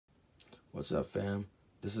What's up, fam?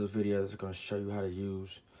 This is a video that's going to show you how to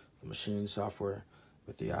use the Maschine software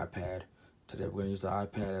with the iPad. Today we're going to use the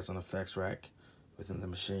iPad as an effects rack within the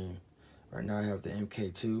Maschine. Right now I have the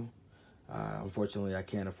MK2. Unfortunately, I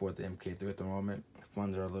can't afford the MK3 at the moment.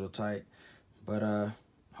 Funds are a little tight, but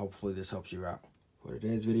hopefully this helps you out. For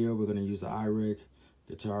today's video, we're going to use the iRig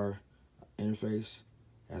guitar interface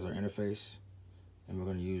as our interface, and we're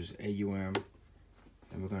going to use AUM.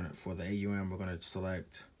 And for the AUM, we're going to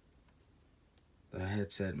select the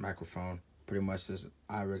headset microphone. Pretty much this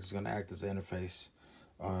iRig is going to act as the interface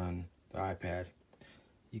on the iPad.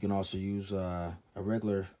 You can also use a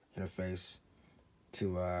regular interface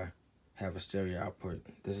to have a stereo output.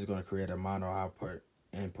 This is going to create a mono output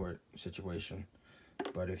input situation.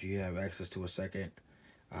 But if you have access to a second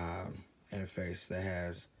interface that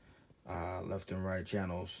has left and right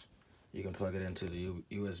channels, you can plug it into the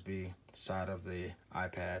USB side of the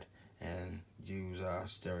iPad and use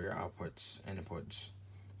stereo outputs and inputs.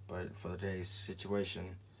 But for today's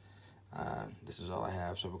situation, this is all I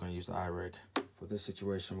have, so we're going to use the iRig. For this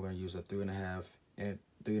situation, we're going to use a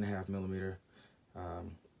 3.5 millimeter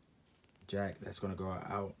jack that's going to go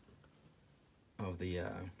out of the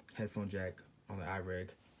headphone jack on the iRig,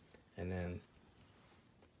 and then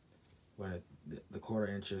the 1/4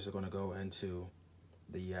 inches are going to go into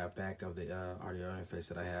the back of the audio interface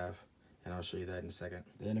that I have, and I'll show you that in a second.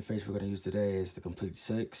 The interface we're going to use today is the Complete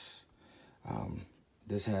 6.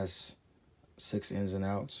 This has 6 ins and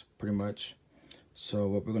outs, pretty much. So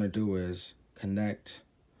what we're going to do is connect.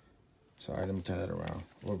 Sorry, let me turn that around.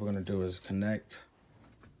 What we're going to do is connect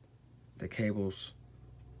the cables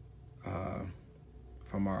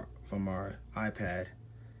from our iPad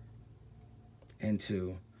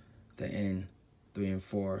into the N 3 and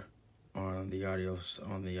 4 on the audio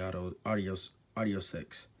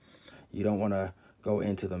 6. You don't want to go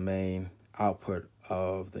into the main output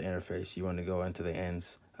of the interface. You want to go into the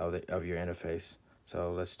ends of your interface.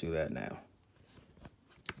 So let's do that now.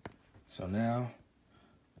 So now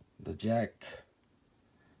the jack,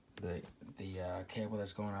 the cable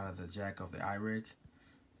that's going out of the jack of the iRig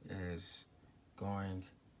is going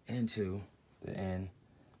into the end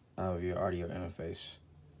of your audio interface.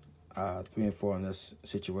 3 and 4 in this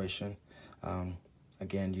situation.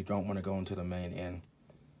 Again, you don't want to go into the main end.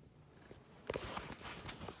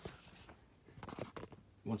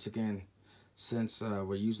 Once again, since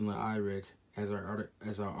we're using the iRig as our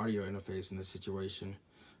audio interface in this situation,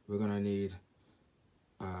 we're gonna need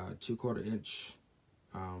 2/4 inch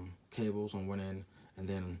cables on one end, and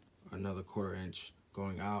then another 1/4 inch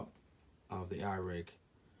going out of the iRig.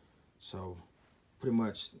 So pretty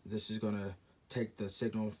much this is gonna take the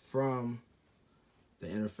signal from the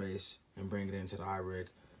interface and bring it into the iRig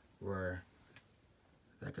where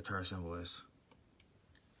that guitar symbol is.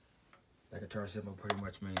 That guitar symbol pretty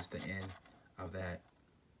much means the end of the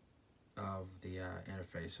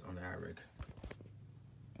interface on the iRig.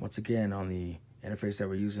 Once again, on the interface that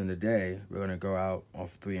we're using today, we're going to go out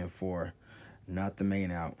of 3 and 4, not the main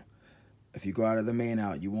out. If you go out of the main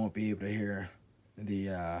out, you won't be able to hear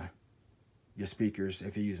the your speakers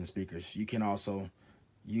if you're using speakers. You can also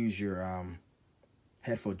use your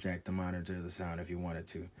headphone jack to monitor the sound if you wanted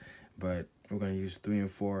to, but we're going to use 3 and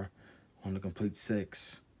 4 on the Complete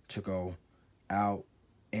 6 to go out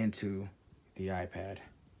into the iPad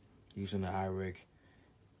using the iRig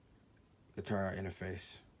guitar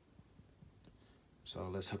interface. So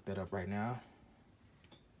let's hook that up right now.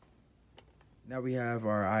 Now we have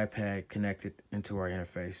our iPad connected into our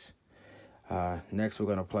interface. Next, we're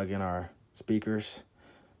going to plug in our speakers.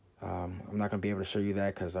 I'm not going to be able to show you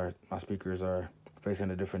that because my speakers are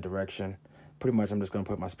facing a different direction. Pretty much I'm just going to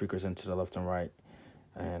put my speakers into the left and right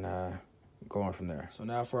and go on from there. So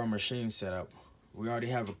now for our Maschine setup, we already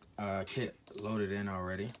have a kit loaded in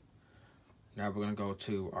already. Now we're going to go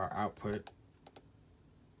to our output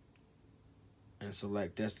and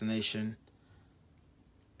select destination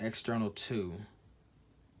external 2.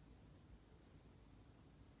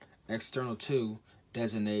 External 2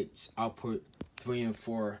 designates output 3 and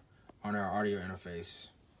 4 on our audio interface.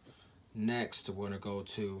 Next, we're going to go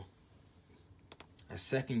to a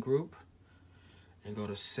second group and go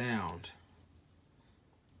to sound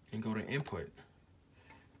and go to input.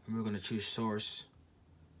 And we're going to choose source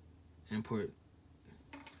input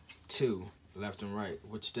 2, left and right,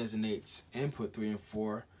 which designates input 3 and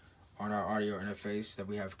 4 on our audio interface that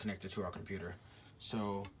we have connected to our computer.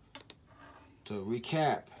 So to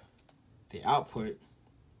recap, the output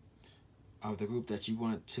of the group that you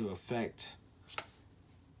want to affect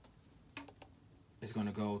is going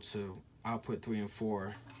to go to output 3 and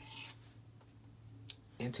 4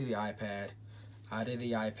 into the iPad, out of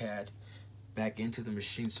the iPad, back into the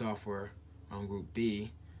Maschine software on group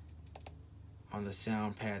B on the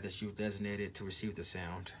sound pad that you've designated to receive the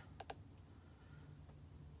sound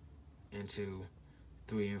into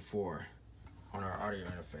 3 and 4 on our audio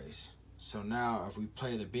interface. So now if we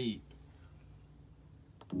play the beat,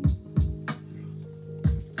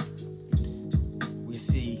 we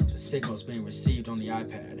see the signals being received on the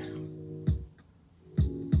iPad.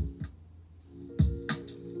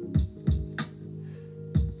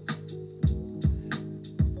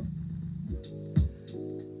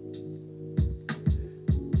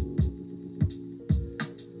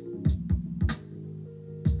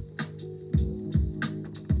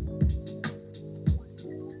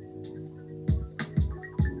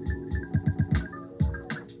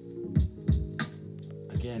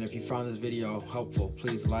 Again, if you found this video helpful,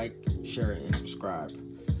 please like, share it, and subscribe.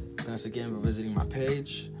 Thanks again for visiting my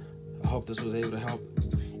page. I hope this was able to help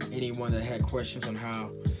anyone that had questions on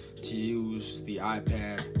how to use the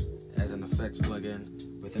iPad as an effects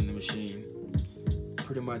plugin within the Maschine.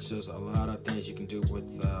 Pretty much there's a lot of things you can do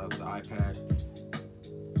with the iPad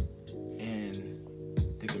and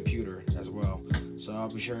the computer as well. So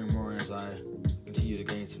I'll be sharing more as I continue to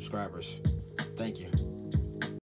gain subscribers. Thank you.